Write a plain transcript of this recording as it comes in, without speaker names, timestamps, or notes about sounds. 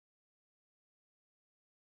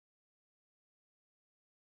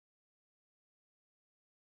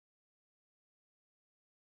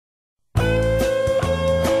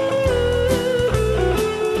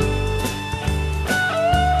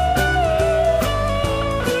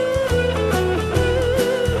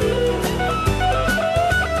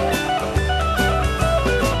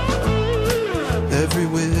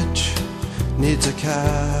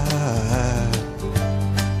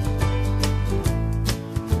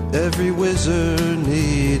Every wizard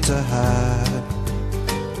needs a hat.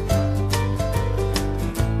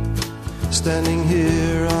 Standing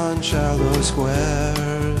here on shallow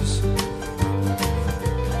squares,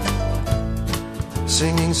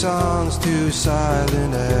 singing songs to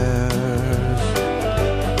silent airs.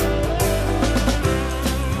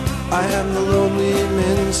 I am the lonely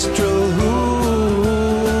minstrel who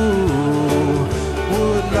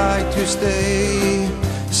would like to stay,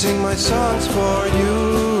 sing my songs for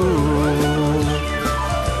you.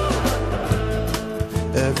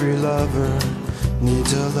 Every lover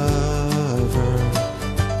needs a lover.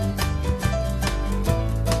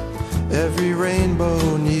 Every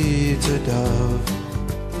rainbow needs a dove.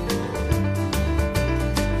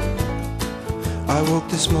 I woke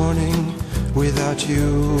this morning without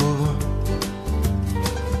you,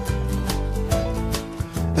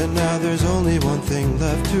 and now there's only one thing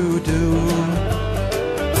left to do.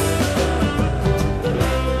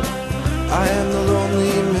 I am the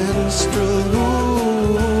lonely minstrel who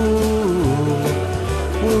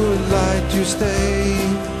would like to stay,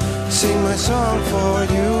 sing my song for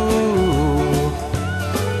you.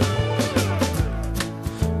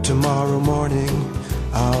 Tomorrow morning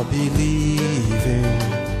I'll be leaving.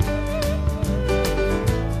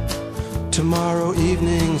 Tomorrow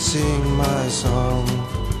evening sing my song.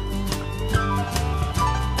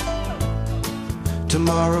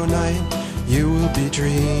 Tomorrow night you will be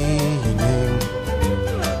dreaming,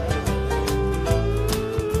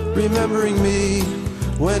 remembering me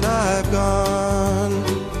when I've gone.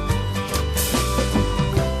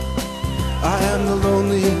 I am the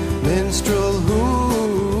lonely minstrel who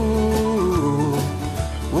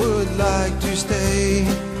would like to stay,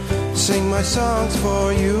 sing my songs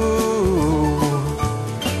for you.